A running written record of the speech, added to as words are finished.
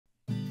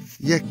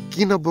E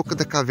aqui na boca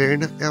da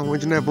caverna é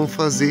onde nós vamos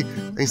fazer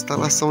a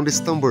instalação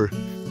desse tambor.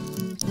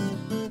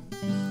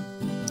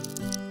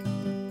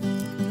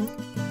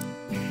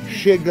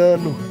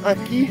 Chegando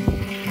aqui,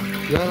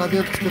 e olha lá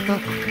dentro do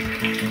espetáculo.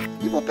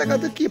 E vou pegar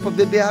daqui para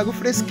beber água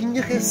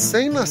fresquinha,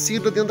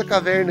 recém-nascida dentro da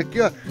caverna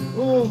aqui, ó.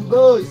 1,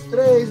 2,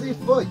 3 e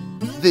foi!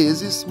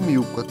 Vezes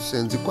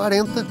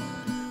 1440,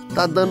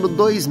 tá dando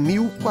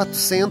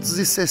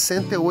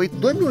 2.468.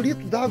 2 mil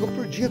litros d'água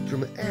por dia,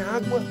 turma. É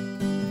água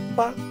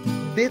pra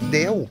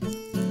dedéu.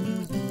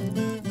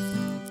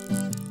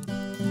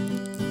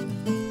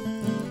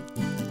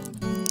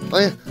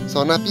 Olha,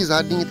 só na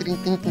pisadinha,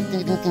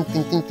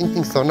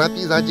 só na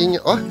pisadinha,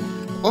 ó,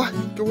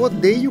 que eu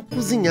odeio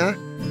cozinhar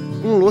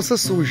com louça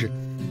suja.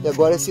 E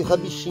agora esse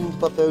rabichinho de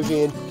papel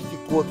higiênico que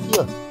ficou aqui,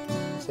 ó,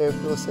 serve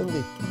para eu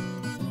acender.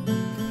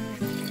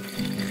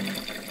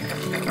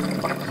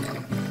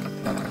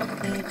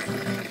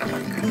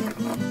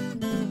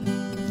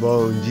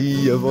 Bom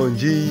dia,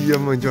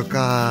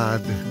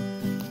 mandiocada.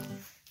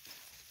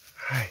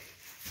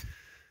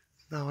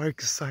 Na hora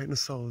que sai no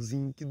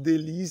solzinho, que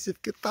delícia,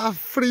 porque tá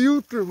frio,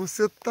 turma,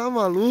 você tá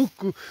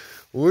maluco?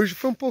 Hoje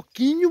foi um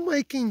pouquinho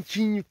mais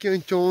quentinho que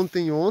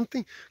anteontem,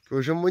 que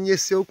hoje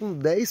amanheceu com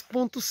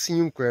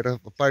 10,5, era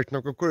a parte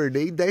na que eu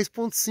acordei,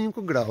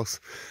 10,5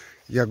 graus.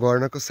 E agora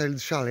na que eu saí do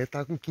chalé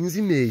tá com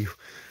 15,5.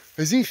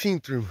 Mas enfim,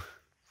 turma,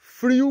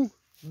 frio,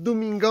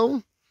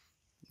 domingão,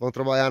 vamos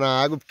trabalhar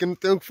na água porque não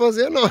tem o que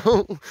fazer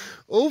não.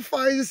 Ou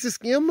faz esse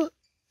esquema,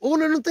 ou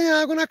não tem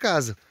água na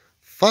casa.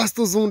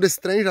 Faça o zoom desse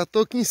trem, já tô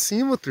aqui em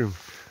cima, turma.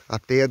 A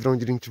pedra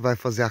onde a gente vai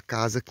fazer a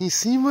casa aqui em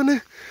cima,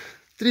 né?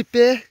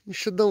 Tripé,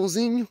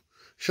 enxadãozinho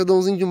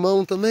de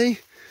mão também.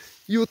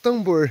 E o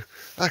tambor.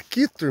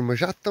 Aqui, turma,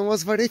 já estão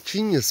as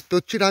varetinhas para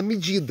eu tirar a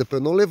medida, para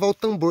eu não levar o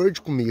tambor de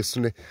começo,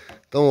 né?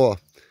 Então, ó,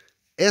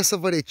 essa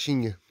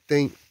varetinha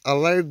tem a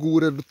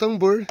largura do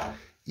tambor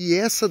e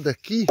essa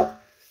daqui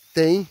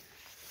tem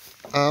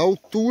a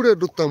altura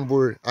do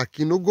tambor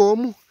aqui no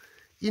gomo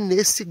e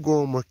nesse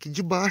gomo aqui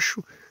de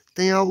baixo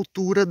tem a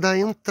altura da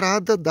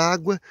entrada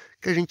d'água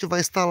que a gente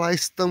vai instalar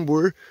esse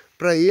tambor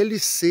para ele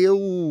ser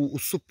o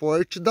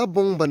suporte da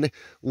bomba, né?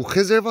 O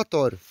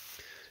reservatório.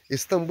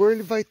 Esse tambor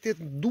ele vai ter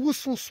duas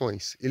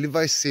funções. Ele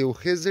vai ser o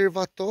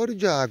reservatório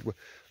de água,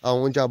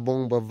 aonde a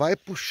bomba vai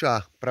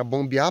puxar para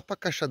bombear para a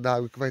caixa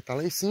d'água que vai estar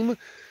lá em cima,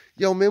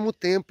 e ao mesmo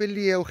tempo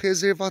ele é o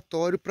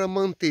reservatório para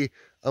manter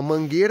a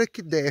mangueira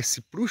que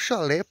desce para o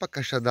chalé, para a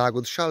caixa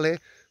d'água do chalé,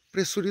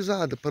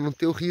 pressurizada, para não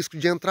ter o risco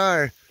de entrar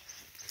ar.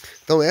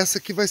 Então essa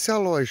aqui vai ser a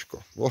lógica,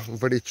 ó. Um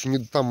varetinho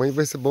do tamanho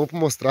vai ser bom para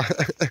mostrar.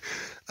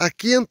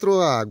 Aqui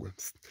entrou a água,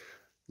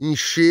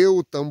 encheu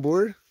o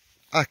tambor,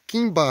 aqui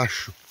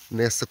embaixo,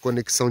 nessa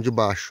conexão de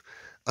baixo,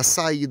 a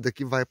saída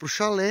que vai para o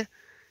chalé,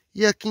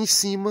 e aqui em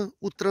cima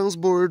o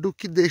transbordo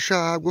que deixa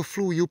a água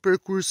fluir o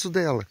percurso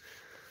dela.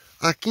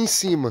 Aqui em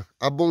cima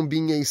a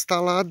bombinha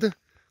instalada,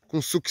 com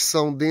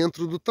sucção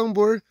dentro do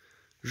tambor,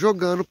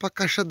 jogando para a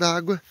caixa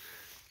d'água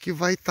que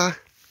vai estar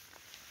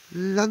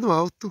lá no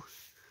alto.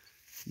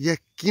 E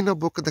aqui na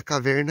boca da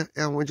caverna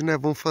é onde nós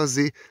vamos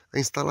fazer a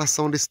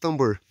instalação desse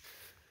tambor.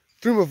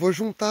 Turma, eu vou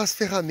juntar as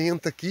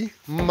ferramentas aqui,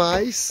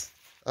 mais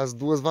as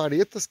duas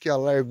varetas, que é a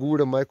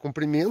largura mais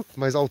comprimento,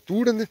 mais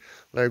altura, né?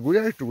 Largura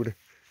e altura.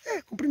 É,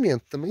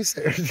 comprimento também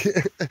serve.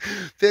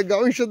 Pegar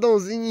o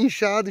enxadãozinho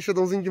inchado,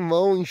 enxadãozinho de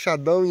mão,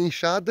 enxadão e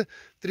enxada,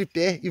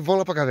 tripé e vamos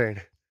lá pra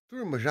caverna.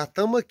 Turma, já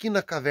estamos aqui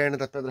na caverna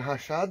da Pedra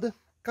Rachada.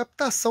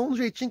 Captação do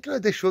jeitinho que nós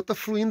deixou, tá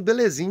fluindo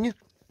belezinha.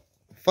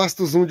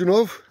 Faço o zoom de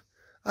novo.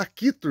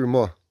 Aqui, turma,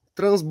 ó,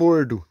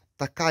 transbordo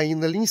tá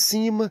caindo ali em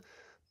cima,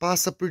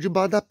 passa por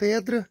debaixo da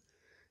pedra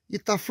e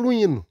tá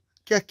fluindo.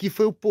 Que aqui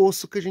foi o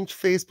poço que a gente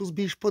fez para os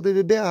bichos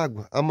poderem beber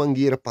água, a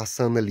mangueira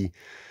passando ali.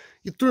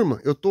 E,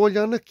 turma, eu tô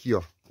olhando aqui,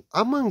 ó,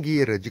 a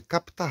mangueira de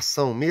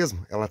captação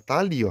mesmo, ela tá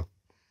ali, ó,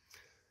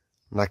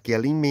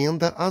 naquela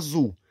emenda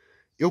azul.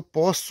 Eu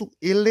posso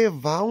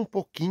elevar um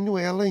pouquinho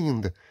ela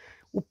ainda.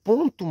 O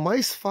ponto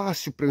mais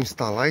fácil para eu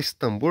instalar esse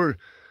tambor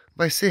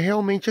vai ser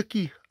realmente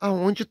aqui,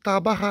 aonde está a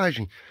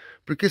barragem.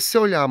 Porque se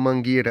eu olhar a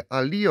mangueira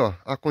ali, ó,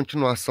 a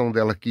continuação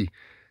dela aqui,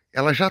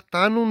 ela já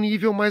está num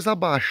nível mais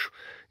abaixo.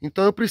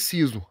 Então eu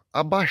preciso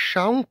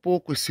abaixar um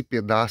pouco esse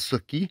pedaço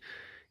aqui.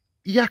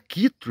 E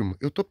aqui, turma,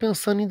 eu estou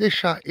pensando em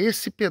deixar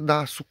esse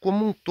pedaço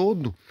como um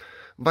todo,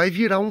 vai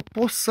virar um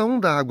poção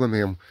d'água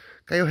mesmo.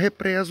 Que aí eu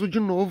represo de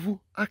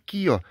novo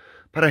aqui, ó,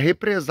 para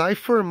represar e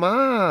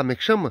formar, como é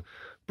que chama?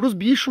 Para os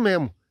bichos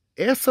mesmo.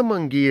 Essa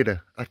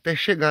mangueira, até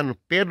chegar no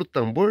pé do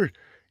tambor,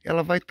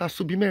 ela vai estar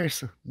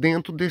submersa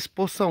dentro desse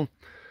poção.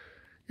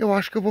 Eu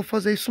acho que eu vou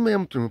fazer isso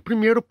mesmo, turma. O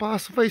primeiro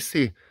passo vai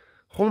ser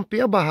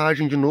romper a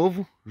barragem de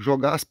novo,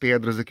 jogar as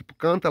pedras aqui pro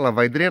canto, ela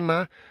vai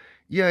drenar,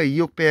 e aí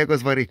eu pego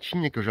as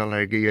varetinhas que eu já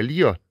larguei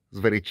ali, ó, as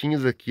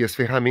varetinhas aqui, as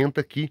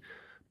ferramentas aqui,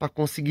 para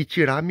conseguir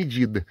tirar a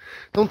medida.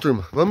 Então,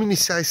 turma, vamos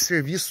iniciar esse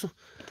serviço,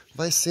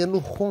 vai ser no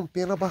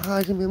rompendo a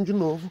barragem mesmo de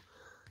novo,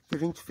 que a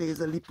gente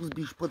fez ali para os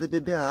bichos poderem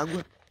beber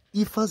água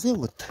e fazer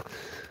outra.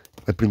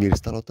 Mas primeiro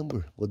instalar o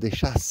tambor. Vou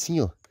deixar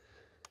assim, ó,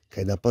 Que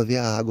aí dá pra ver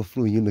a água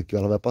fluindo aqui, ó.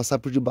 Ela vai passar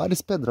por debaixo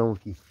desse pedrão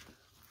aqui.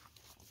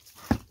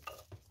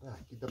 Ah,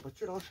 aqui dá pra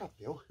tirar o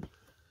chapéu.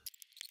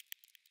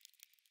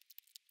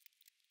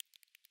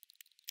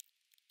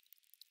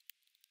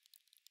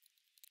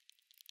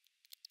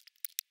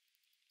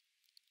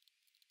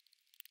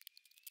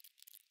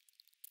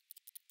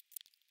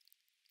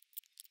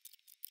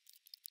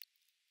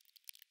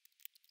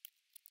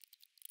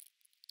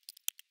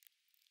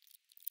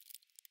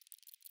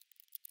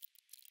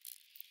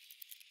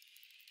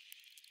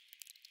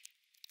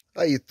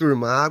 Aí,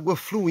 turma, a água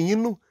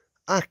fluindo.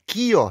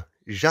 Aqui, ó,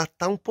 já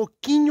tá um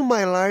pouquinho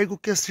mais largo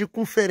que a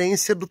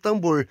circunferência do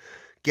tambor,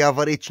 que é a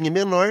varetinha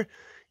menor.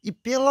 E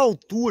pela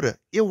altura,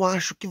 eu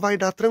acho que vai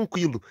dar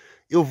tranquilo.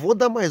 Eu vou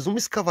dar mais uma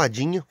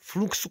escavadinha,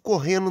 fluxo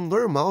correndo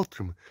normal,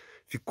 turma.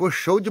 Ficou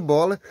show de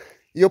bola.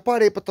 E eu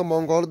parei para tomar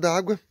um gole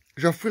d'água.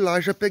 Já fui lá,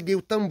 já peguei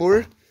o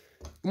tambor,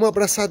 uma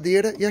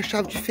abraçadeira e a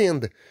chave de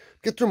fenda.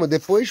 Porque, turma,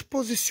 depois de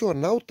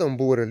posicionar o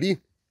tambor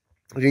ali,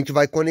 a gente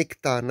vai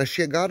conectar na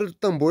chegada do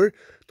tambor.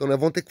 Então nós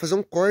vamos ter que fazer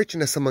um corte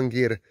nessa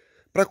mangueira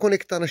para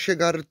conectar na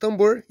chegada do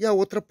tambor e a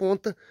outra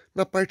ponta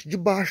na parte de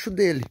baixo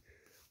dele.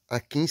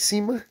 Aqui em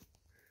cima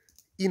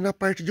e na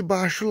parte de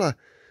baixo lá.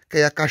 Que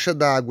aí a caixa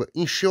d'água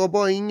encheu a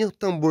boinha, o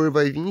tambor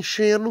vai vir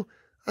enchendo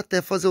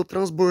até fazer o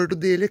transbordo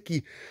dele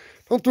aqui.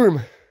 Então,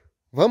 turma,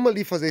 vamos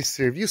ali fazer esse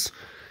serviço,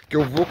 que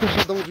eu vou com o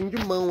rodãozinho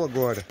de mão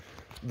agora,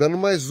 dando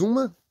mais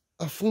uma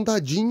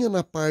afundadinha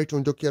na parte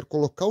onde eu quero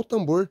colocar o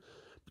tambor,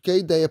 porque a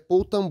ideia é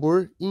pôr o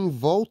tambor e em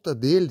volta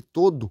dele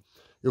todo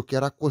eu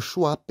quero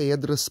acolchoar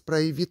pedras para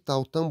evitar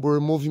o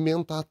tambor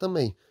movimentar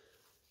também.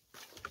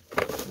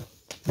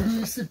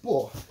 Esse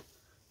pó.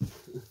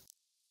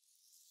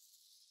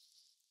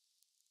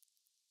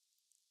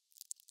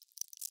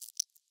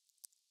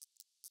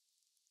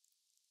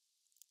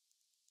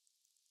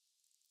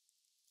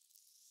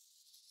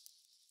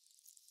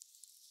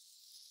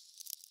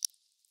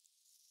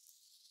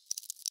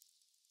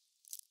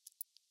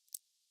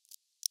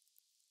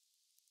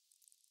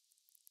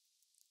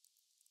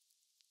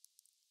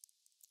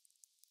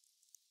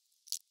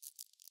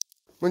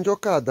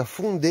 Mandiocada,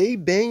 afundei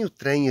bem o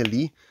trem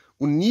ali.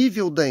 O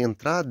nível da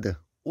entrada,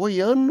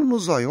 olhando no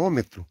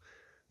zoiômetro,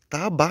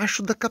 tá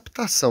abaixo da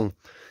captação.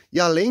 E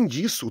além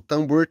disso, o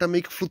tambor tá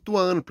meio que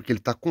flutuando, porque ele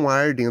tá com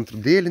ar dentro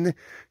dele, né?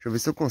 Deixa eu ver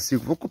se eu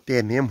consigo. Vou com o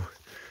pé mesmo.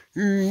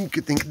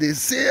 Que tem que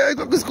descer. Ai,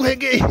 eu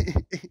escorreguei.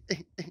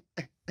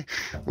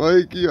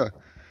 Olha aqui, ó. O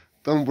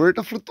tambor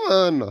tá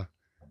flutuando, ó.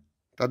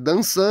 Tá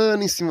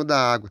dançando em cima da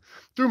água.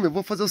 Turma, eu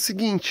vou fazer o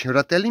seguinte. Eu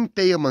já até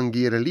limpei a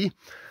mangueira ali.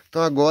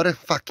 Então agora, a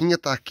faquinha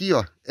tá aqui,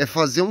 ó. É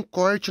fazer um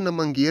corte na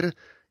mangueira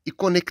e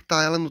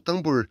conectar ela no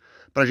tambor.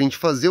 Pra gente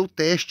fazer o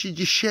teste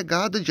de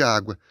chegada de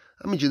água.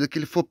 À medida que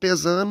ele for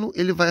pesando,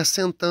 ele vai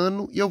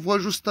assentando e eu vou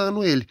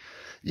ajustando ele.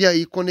 E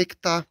aí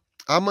conectar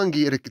a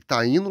mangueira que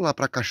tá indo lá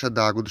pra caixa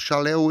d'água do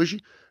chalé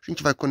hoje. A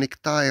gente vai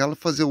conectar ela,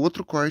 fazer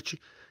outro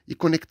corte e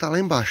conectar lá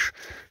embaixo.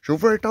 Deixa eu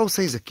voltar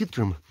vocês aqui,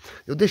 turma.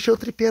 Eu deixei o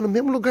tripé no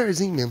mesmo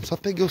lugarzinho mesmo. Só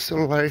peguei o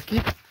celular aqui.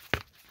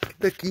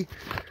 Daqui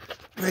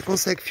aí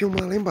consegue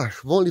filmar lá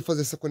embaixo. Vamos ali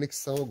fazer essa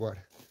conexão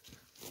agora.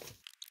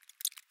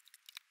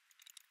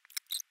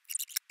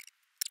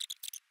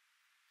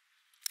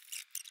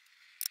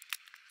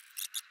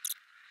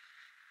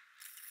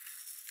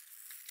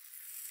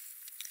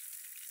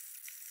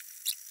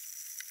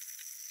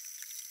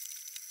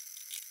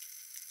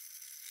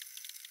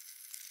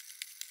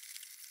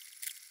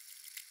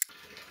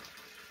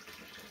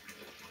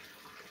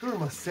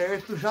 Turma,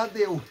 certo, já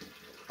deu.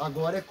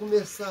 Agora é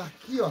começar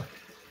aqui, ó,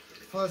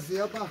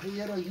 fazer a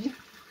barreira ali,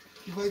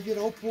 que vai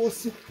virar o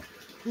poço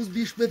para os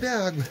bichos beber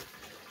água.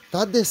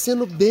 Tá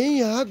descendo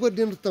bem a água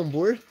dentro do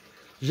tambor.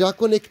 Já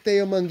conectei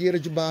a mangueira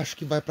de baixo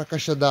que vai para a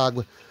caixa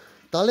d'água.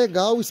 Tá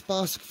legal o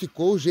espaço que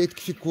ficou, o jeito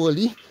que ficou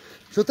ali.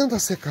 Deixa eu tentar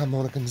secar a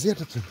mão na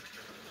camiseta, turma.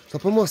 Só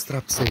para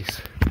mostrar para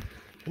vocês.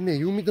 É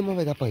meio úmida, mas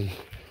vai dar para ir.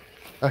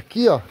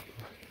 Aqui, ó,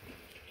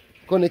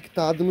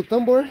 conectado no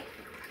tambor.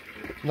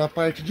 Na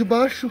parte de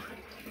baixo.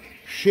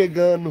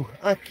 Chegando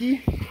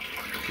aqui.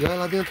 E olha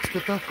lá dentro do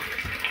espetáculo.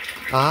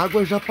 A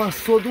água já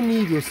passou do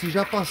nível. Se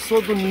já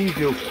passou do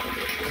nível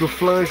do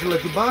flange lá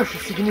de baixo,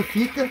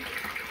 significa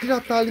que já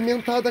está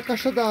alimentada a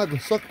caixa d'água.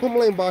 Só que como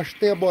lá embaixo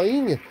tem a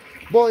boinha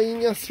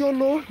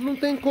acionou, não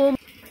tem como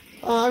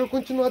a água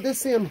continuar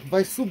descendo.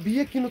 Vai subir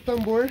aqui no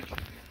tambor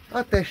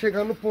até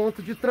chegar no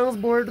ponto de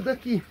transbordo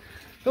daqui.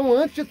 Então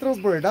antes de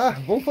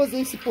transbordar, vamos fazer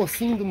esse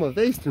pocinho de uma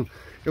vez, turma.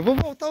 Eu vou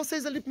voltar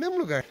vocês ali pro mesmo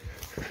lugar.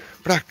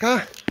 Pra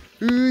cá.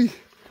 Ui.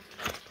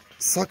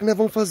 Só que nós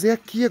vamos fazer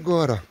aqui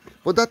agora, ó.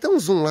 Vou dar até um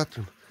zoom lá,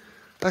 turma.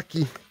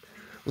 Aqui.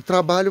 O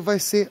trabalho vai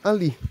ser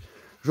ali.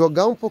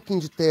 Jogar um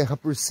pouquinho de terra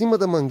por cima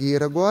da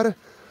mangueira agora.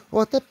 Ou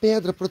até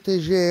pedra,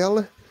 proteger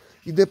ela.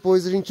 E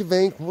depois a gente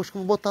vem. Acho que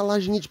eu vou botar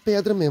lajinha de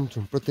pedra mesmo,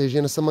 turma,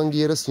 protegendo essa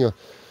mangueira assim, ó.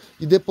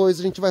 E depois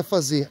a gente vai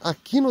fazer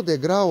aqui no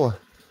degrau, ó,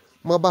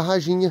 uma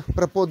barraginha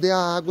para poder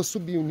a água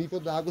subir, o nível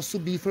da água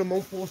subir e formar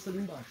um poço ali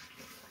embaixo.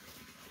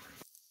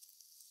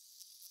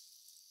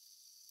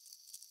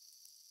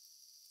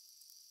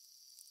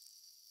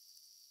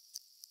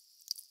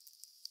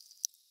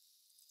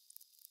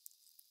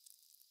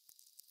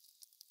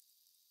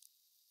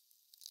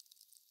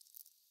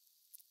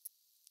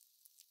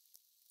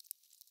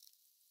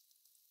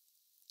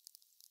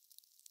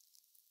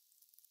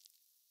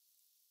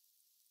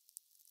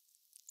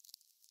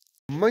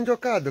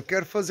 Mandiocada, eu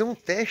quero fazer um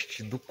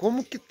teste do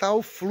como que tá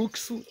o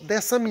fluxo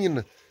dessa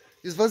mina.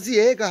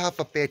 Esvaziei a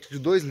garrafa PET de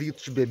 2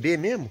 litros de bebê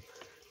mesmo.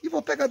 E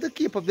vou pegar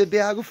daqui para beber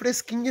água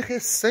fresquinha,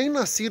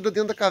 recém-nascida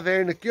dentro da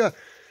caverna aqui, ó.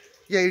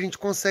 E aí a gente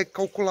consegue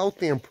calcular o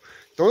tempo.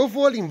 Então eu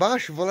vou ali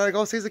embaixo, vou largar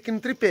vocês aqui no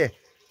tripé.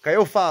 Aí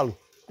eu falo,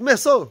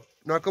 começou?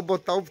 Na hora que eu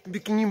botar o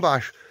biquinho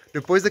embaixo.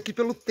 Depois aqui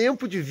pelo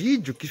tempo de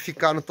vídeo que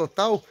ficar no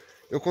total,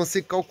 eu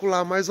consigo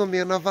calcular mais ou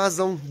menos a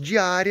vazão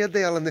diária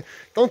dela, né?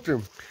 Então,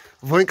 turma,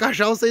 vou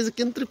encaixar vocês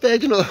aqui no tripé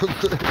de novo.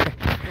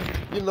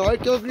 E na hora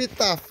que eu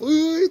gritar,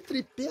 fui,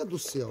 tripé do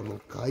céu, não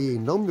cai aí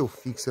não, meu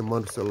filho, que você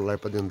manda o celular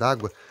pra dentro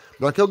d'água.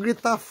 Na hora que eu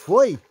gritar,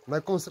 foi,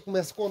 nós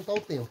começa a contar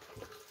o tempo.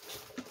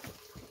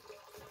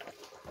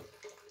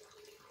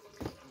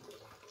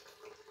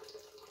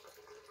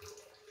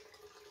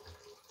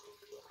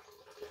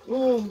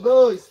 Um,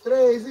 dois,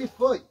 três e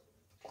foi.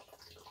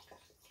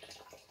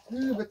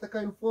 Ih, vai estar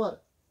caindo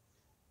fora.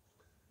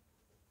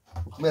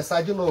 Vou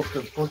começar de novo,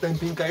 porque com o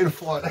tempinho caindo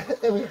fora.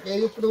 Eu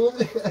errei o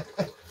prume.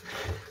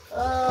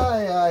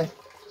 Ai, ai.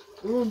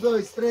 Um,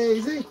 dois,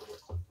 três e...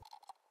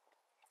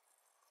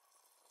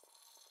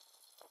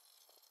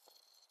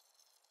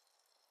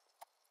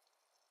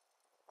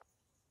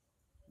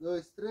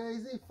 2,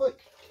 3 e foi.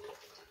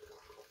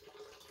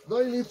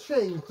 2 litros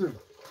cheinho, turma.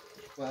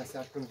 Ué, você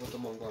acha que eu não vou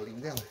tomar um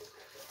golinho dela?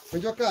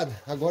 Mandiocada,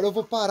 agora eu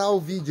vou parar o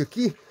vídeo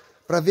aqui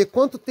para ver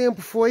quanto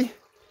tempo foi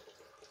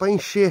para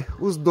encher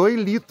os 2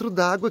 litros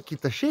d'água aqui.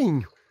 Tá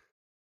cheinho.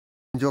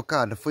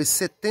 Mandiocada, foi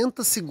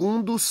 70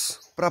 segundos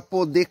para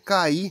poder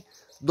cair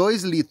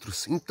 2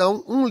 litros.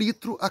 Então, 1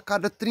 litro a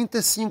cada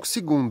 35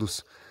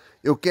 segundos.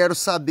 Eu quero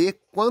saber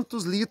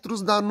quantos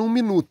litros dá num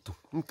minuto.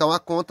 Então, a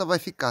conta vai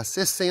ficar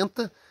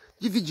 60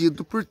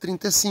 dividido por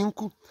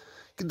 35,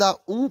 que dá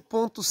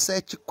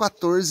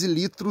 1,714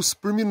 litros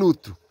por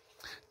minuto.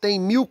 Tem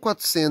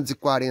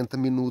 1.440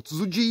 minutos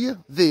o dia,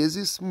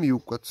 vezes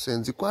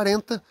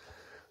 1.440,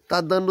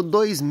 tá dando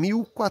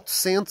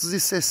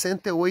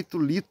 2.468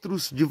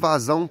 litros de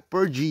vazão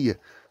por dia.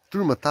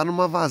 Turma, tá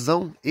numa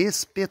vazão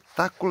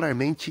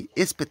espetacularmente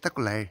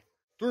espetacular.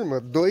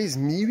 Turma,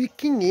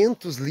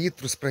 2.500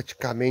 litros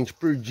praticamente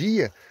por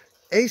dia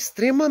é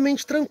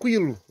extremamente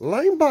tranquilo.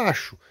 Lá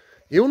embaixo,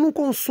 eu não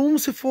consumo,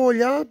 se for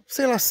olhar,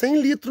 sei lá,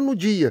 100 litros no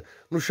dia,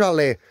 no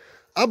chalé.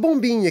 A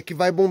bombinha que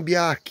vai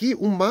bombear aqui,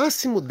 o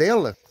máximo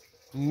dela,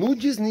 no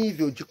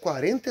desnível de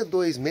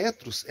 42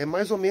 metros, é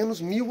mais ou menos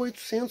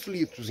 1.800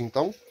 litros.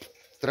 Então,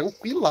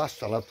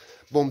 tranquilaço. Ela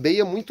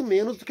bombeia muito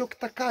menos do que o que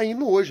está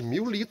caindo hoje.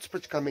 1.000 litros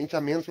praticamente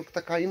a menos do que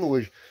está caindo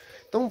hoje.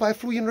 Então, vai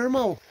fluir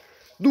normal.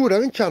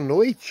 Durante a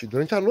noite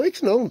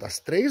não, das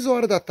 3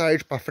 horas da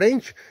tarde para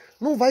frente,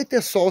 não vai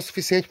ter sol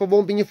suficiente para a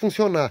bombinha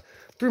funcionar.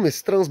 Turma,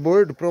 esse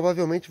transbordo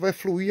provavelmente vai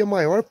fluir a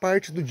maior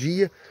parte do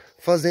dia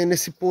fazendo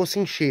esse poço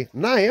encher.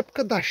 Na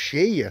época da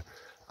cheia,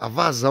 a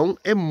vazão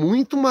é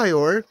muito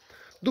maior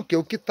do que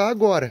o que está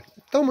agora.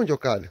 Então,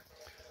 Mandiocada,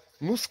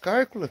 nos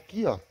cálculos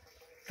aqui, ó,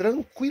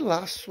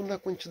 tranquilaço na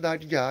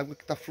quantidade de água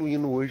que está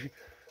fluindo hoje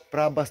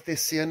para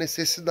abastecer a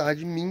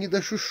necessidade minha e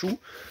da Xuxu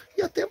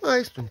e até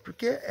mais, turma,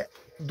 porque é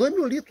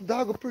 2.000 litros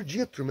d'água por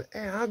dia, turma,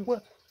 é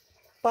água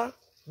pra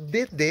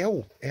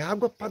dedéu, é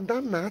água pra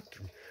danar,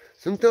 turma.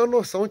 Você não tem uma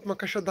noção de uma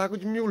caixa d'água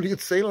de 1.000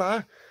 litros, sei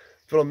lá.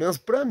 Pelo menos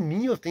pra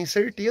mim, eu tenho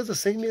certeza,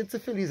 sem medo de ser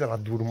feliz. Ela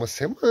dura uma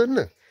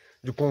semana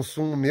de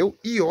consumo meu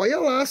e olha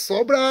lá,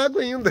 sobra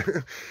água ainda.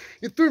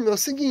 E turma, é o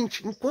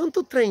seguinte, enquanto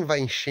o trem vai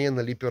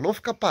enchendo ali, pra eu não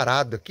ficar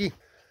parado aqui,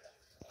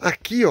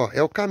 aqui ó,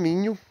 é o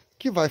caminho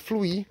que vai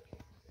fluir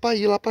para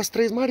ir lá para as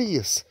Três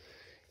Marias.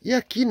 E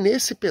aqui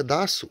nesse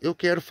pedaço eu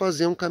quero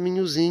fazer um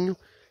caminhozinho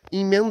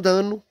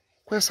emendando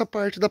com essa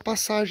parte da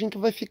passagem que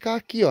vai ficar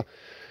aqui, ó.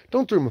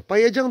 Então, turma, para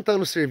ir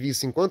adiantando o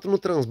serviço, enquanto não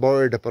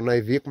transborda, para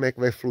nós ver como é que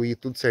vai fluir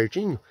tudo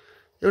certinho,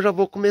 eu já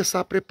vou começar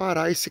a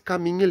preparar esse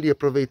caminho ali,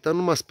 aproveitando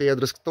umas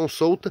pedras que estão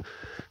soltas,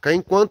 que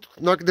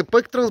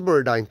depois que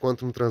transbordar,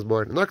 enquanto não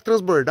transborda, na hora que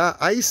transbordar,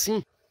 aí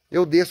sim,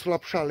 eu desço lá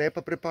pro chalé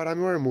para preparar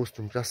meu almoço,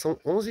 turma. Já são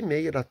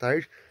 11h30 da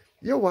tarde,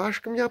 e eu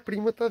acho que minha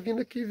prima tá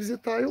vindo aqui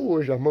visitar eu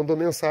hoje. Ela mandou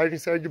mensagem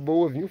se era de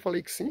boa vir, eu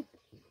falei que sim.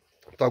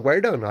 Tô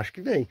aguardando, acho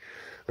que vem.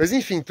 Mas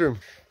enfim, turma,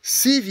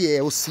 se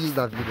vier o cis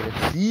da vida,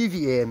 né? Se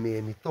vier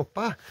mesmo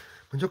topar,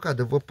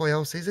 Mandiocada, eu vou apoiar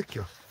vocês aqui,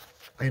 ó.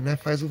 Aí nós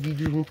faz o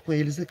vídeo junto com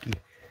eles aqui.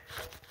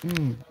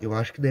 Eu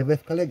acho que daí vai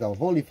ficar legal.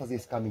 Vamos ali fazer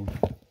esse caminho.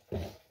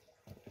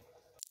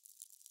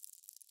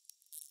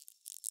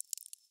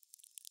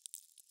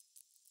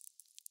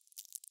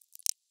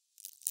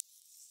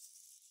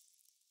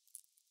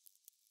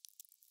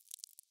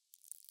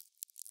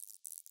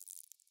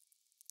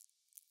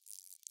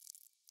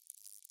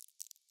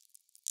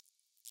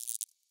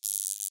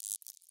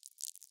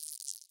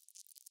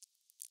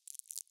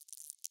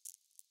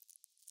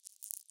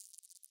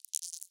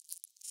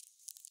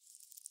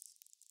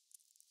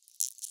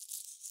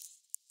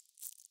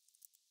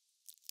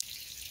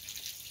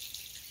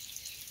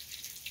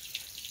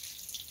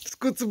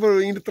 Escuta esse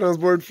barulhinho do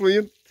transbordo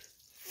fluindo.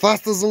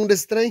 Faça zoom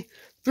desse trem.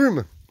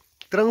 Turma,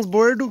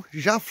 transbordo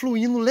já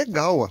fluindo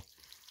legal, ó.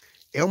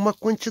 é uma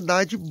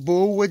quantidade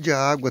boa de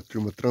água,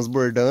 turma,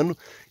 transbordando.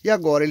 E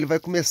agora ele vai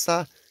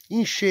começar a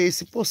encher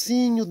esse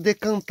pocinho,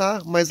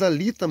 decantar, mas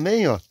ali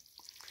também, ó,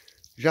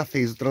 já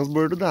fez o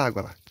transbordo da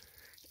água lá.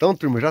 Então,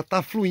 turma, já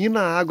tá fluindo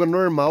a água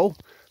normal,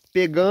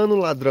 pegando o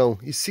ladrão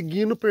e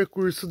seguindo o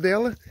percurso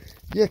dela.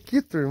 E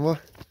aqui, turma, ó,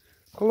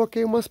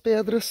 coloquei umas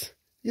pedras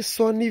e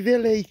só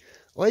nivelei.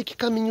 Olha que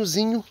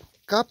caminhozinho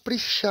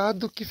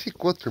caprichado que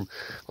ficou, turma.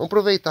 Vamos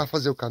aproveitar e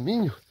fazer o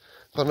caminho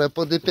para nós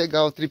poder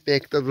pegar o tripé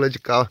que tá do lado de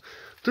cá.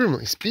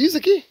 Turma, espisa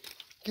aqui.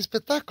 Que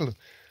espetáculo.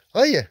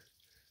 Olha,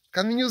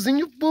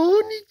 caminhozinho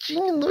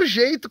bonitinho, no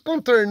jeito,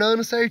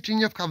 contornando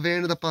certinho a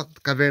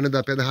caverna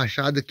da Pedra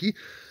Rachada aqui,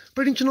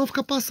 pra gente não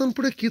ficar passando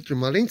por aqui,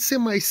 turma. Além de ser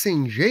mais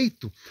sem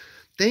jeito,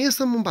 tem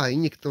essa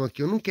mambainha que estão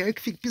aqui. Eu não quero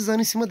que fique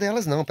pisando em cima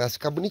delas, não, pra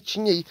ficar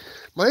bonitinha aí.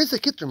 Mas esse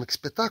aqui, turma, que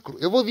espetáculo.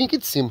 Eu vou vir aqui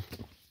de cima.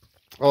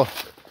 Ó.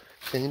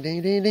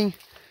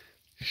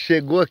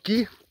 Chegou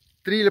aqui,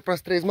 trilha para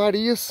as Três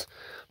Marias.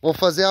 Vamos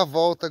fazer a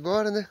volta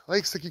agora, né? Olha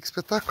isso aqui, que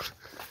espetáculo.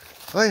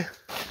 Olha,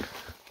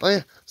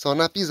 olha, só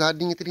na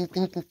pisadinha,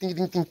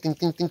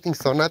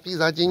 só na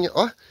pisadinha,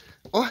 ó,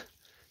 ó.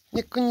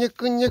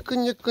 Nheco,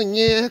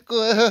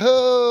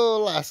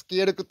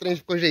 lasqueira que o trem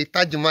ficou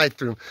ajeitado demais,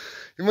 turma.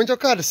 E,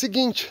 mandiocara,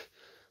 seguinte,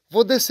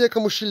 vou descer com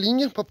a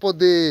mochilinha para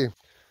poder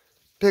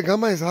pegar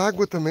mais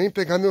água também,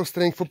 pegar meus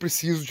trem que for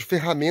preciso de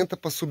ferramenta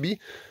para subir,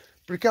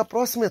 porque a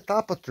próxima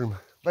etapa, turma,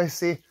 vai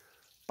ser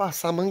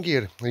passar a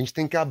mangueira. A gente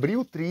tem que abrir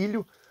o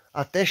trilho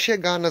até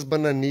chegar nas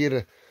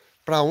bananeiras,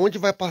 para onde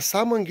vai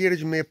passar a mangueira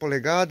de 0,5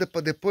 polegada,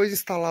 para depois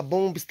instalar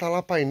bomba,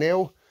 instalar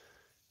painel.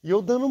 E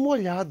eu dando uma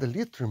olhada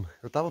ali, turma,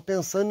 eu tava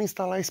pensando em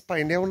instalar esse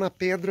painel na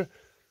pedra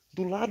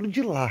do lado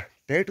de lá,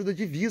 perto da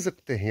divisa com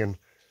o terreno.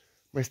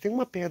 Mas tem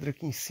uma pedra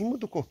aqui em cima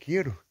do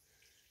coqueiro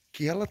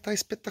que ela tá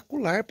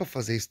espetacular para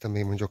fazer isso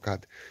também,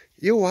 mandiocada.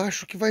 Eu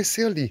acho que vai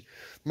ser ali.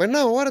 Mas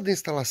na hora da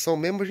instalação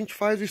mesmo a gente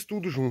faz o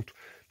estudo junto.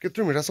 Porque,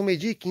 turma, já são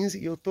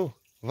 12h15 e eu tô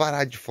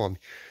varado de fome.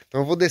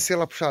 Então eu vou descer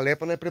lá pro chalé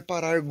para nós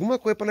preparar alguma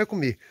coisa para nós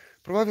comer.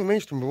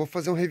 Provavelmente, turma, eu vou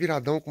fazer um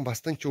reviradão com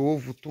bastante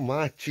ovo,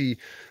 tomate,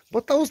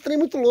 botar uns trem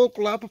muito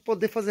louco lá para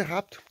poder fazer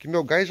rápido, porque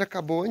meu gás já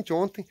acabou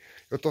anteontem.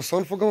 Eu tô só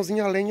no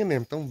fogãozinho a lenha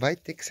mesmo, então vai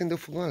ter que acender o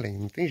fogão a lenha,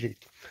 não tem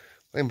jeito.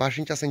 Lá embaixo a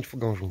gente acende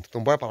fogão junto,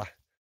 então bora pra lá.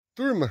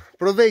 Turma,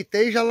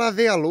 aproveitei e já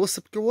lavei a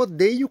louça, porque eu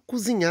odeio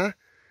cozinhar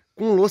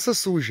com louça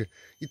suja.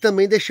 E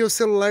também deixei o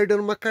celular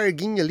dando uma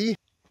carguinha ali,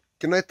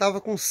 que nós tava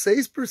com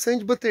 6%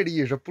 de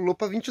bateria, já pulou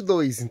para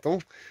 22%. Então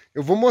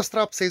eu vou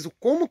mostrar para vocês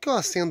como que eu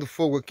acendo o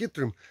fogo aqui,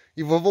 turma,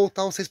 e vou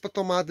voltar vocês para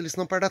tomada ali,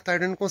 senão par da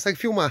tarde eu não consegue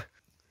filmar.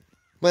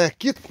 Mas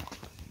aqui,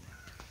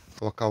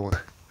 vou colocar o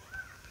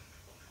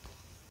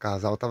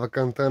casal tava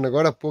cantando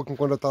agora há pouco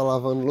enquanto eu tava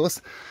lavando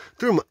louça.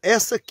 Turma,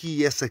 essa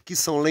aqui e essa aqui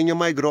são lenha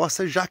mais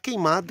grossa, já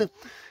queimada.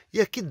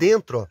 E aqui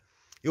dentro, ó,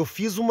 eu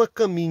fiz uma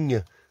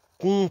caminha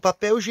com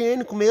papel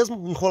higiênico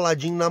mesmo,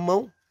 enroladinho na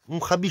mão. Um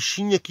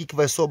rabichinho aqui que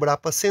vai sobrar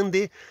para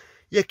acender.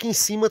 E aqui em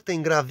cima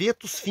tem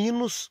gravetos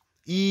finos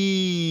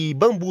e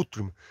bambu,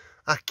 turma.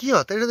 Aqui, ó,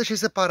 até já deixei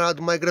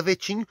separado mais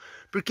gravetinho,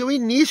 porque o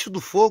início do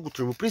fogo,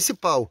 turma, o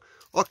principal,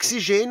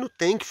 oxigênio,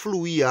 tem que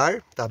fluir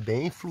ar, tá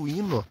bem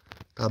fluindo, ó,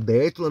 tá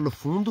aberto lá no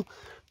fundo.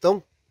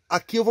 Então,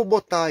 aqui eu vou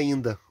botar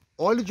ainda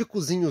óleo de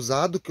cozinha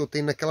usado, que eu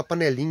tenho naquela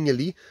panelinha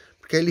ali,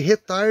 porque ele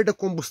retarda a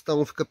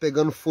combustão, fica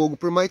pegando fogo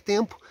por mais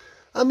tempo.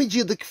 À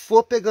medida que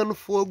for pegando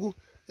fogo,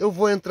 eu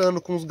vou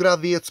entrando com os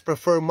gravetos para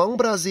formar um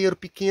braseiro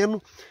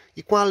pequeno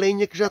e com a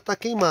lenha que já está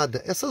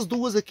queimada. Essas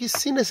duas aqui,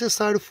 se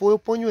necessário for, eu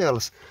ponho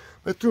elas.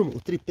 Mas, turma,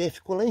 o tripé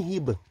ficou lá em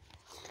riba.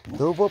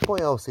 Então eu vou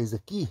apoiar vocês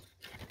aqui.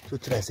 Deixa eu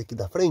tirar esse aqui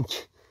da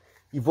frente.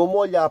 E vou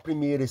molhar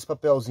primeiro esse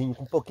papelzinho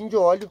com um pouquinho de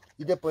óleo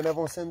e depois nós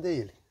vamos acender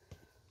ele.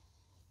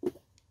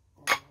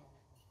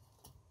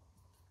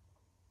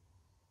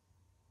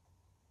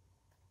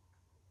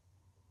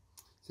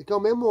 Esse aqui é o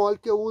mesmo óleo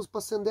que eu uso para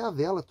acender a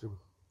vela, turma.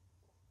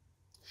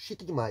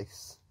 Chique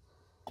demais.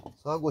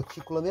 Só a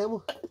gotícula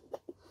mesmo.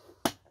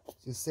 Não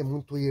precisa ser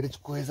muito ira de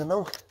coisa,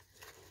 não.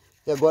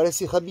 E agora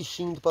esse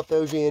rabichinho do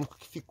papel higiênico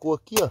que ficou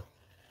aqui, ó,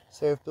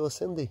 serve para eu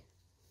acender.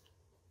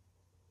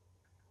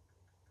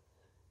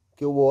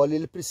 Porque o óleo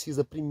ele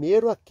precisa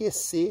primeiro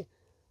aquecer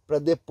para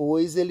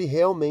depois ele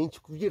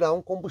realmente virar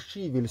um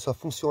combustível. Ele só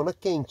funciona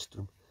quente,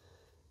 turma.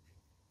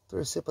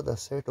 Torcer para dar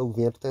certo. O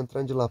vento tá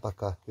entrando de lá para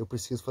cá. Eu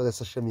preciso fazer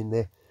essa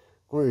chaminé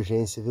com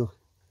urgência, viu?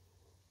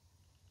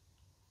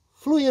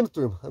 Fluindo,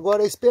 turma.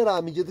 Agora é esperar.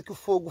 À medida que o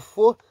fogo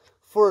for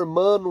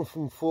formando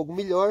um fogo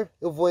melhor,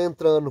 eu vou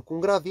entrando com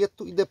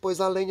graveto e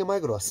depois a lenha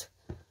mais grossa.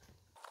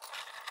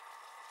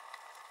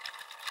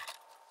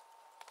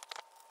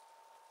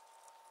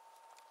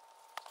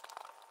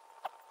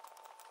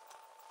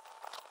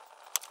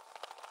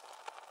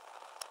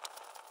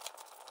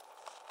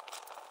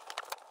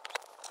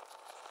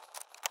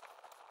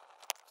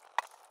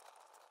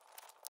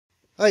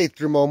 Aí,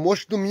 turma, o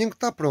almoço de domingo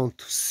tá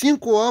pronto.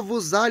 5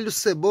 ovos, alho,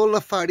 cebola,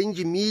 farinha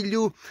de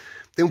milho,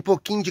 tem um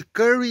pouquinho de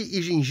curry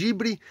e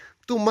gengibre,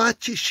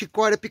 tomate,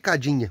 chicória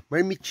picadinha,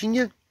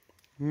 marmitinha,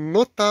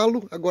 no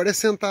talo, agora é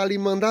sentar ali e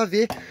mandar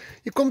ver.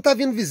 E como tá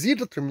vindo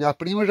visita, turma, minha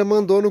prima já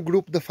mandou no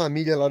grupo da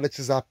família lá do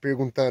WhatsApp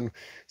perguntando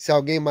se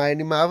alguém mais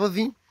animava a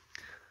vir.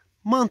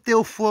 Manter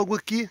o fogo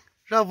aqui,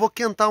 já vou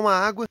quentar uma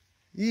água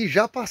e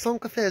já passar um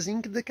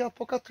cafezinho, que daqui a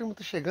pouco a turma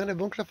tá chegando. É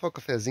bom que já for o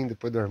cafezinho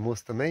depois do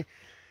almoço também.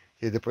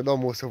 E depois do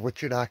almoço eu vou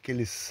tirar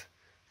aqueles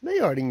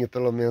meia horinha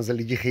pelo menos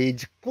ali de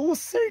rede, com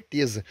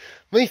certeza.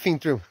 Mas enfim,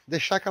 turma,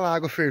 deixar aquela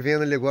água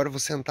fervendo ali agora, eu vou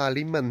sentar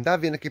ali e mandar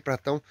ver naquele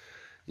pratão.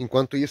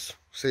 Enquanto isso,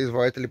 vocês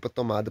voltam ali pra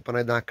tomada pra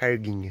nós dar uma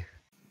carguinha.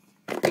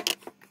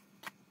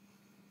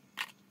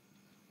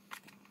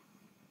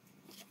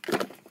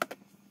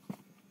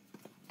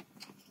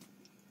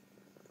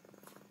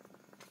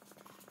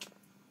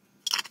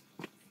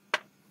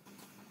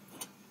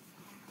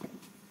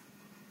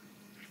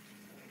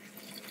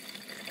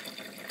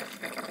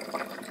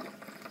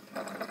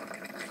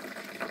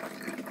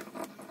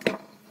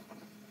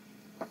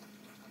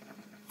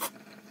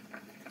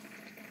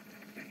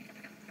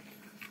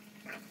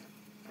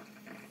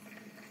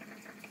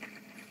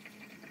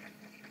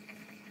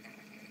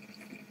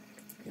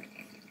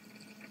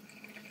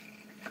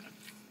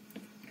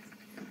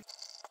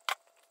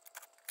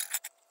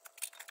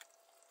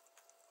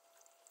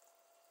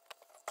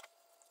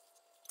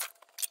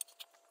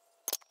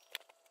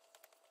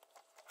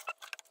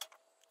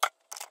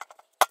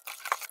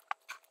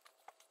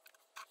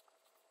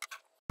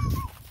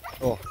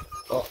 Ó,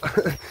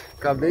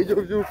 acabei de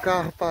ouvir o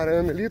carro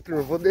parando ali,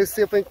 turma. Vou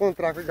descer para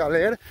encontrar com a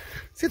galera.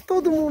 Se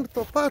todo mundo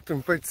topar,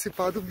 turma,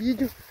 participar do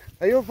vídeo,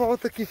 aí eu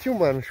volto aqui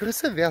filmando. Deixa eu ver se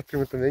você vê a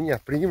turma também, minha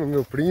prima,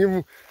 meu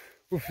primo,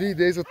 o filho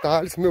deles, o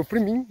Thales, meu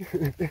priminho,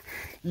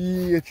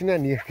 e a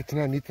Tinani, que a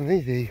Tinani também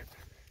veio.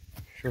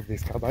 Deixa eu ver,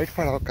 se acabaram de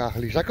parar o carro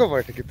ali, já que eu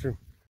volto aqui, turma.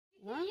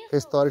 A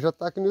história já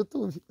tá aqui no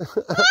YouTube.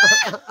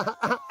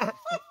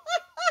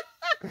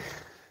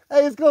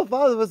 É isso que eu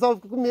faço, o pessoal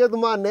fica com medo do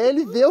mané,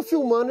 ele vê eu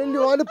filmando, ele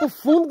olha pro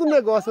fundo do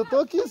negócio. Eu tô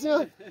aqui assim,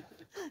 ó.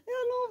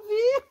 Eu não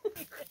vi.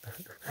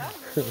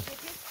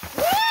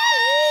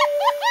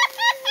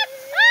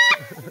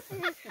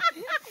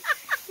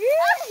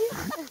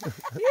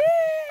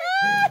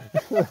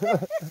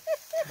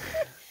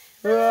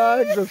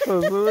 Ai, que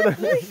gostosura.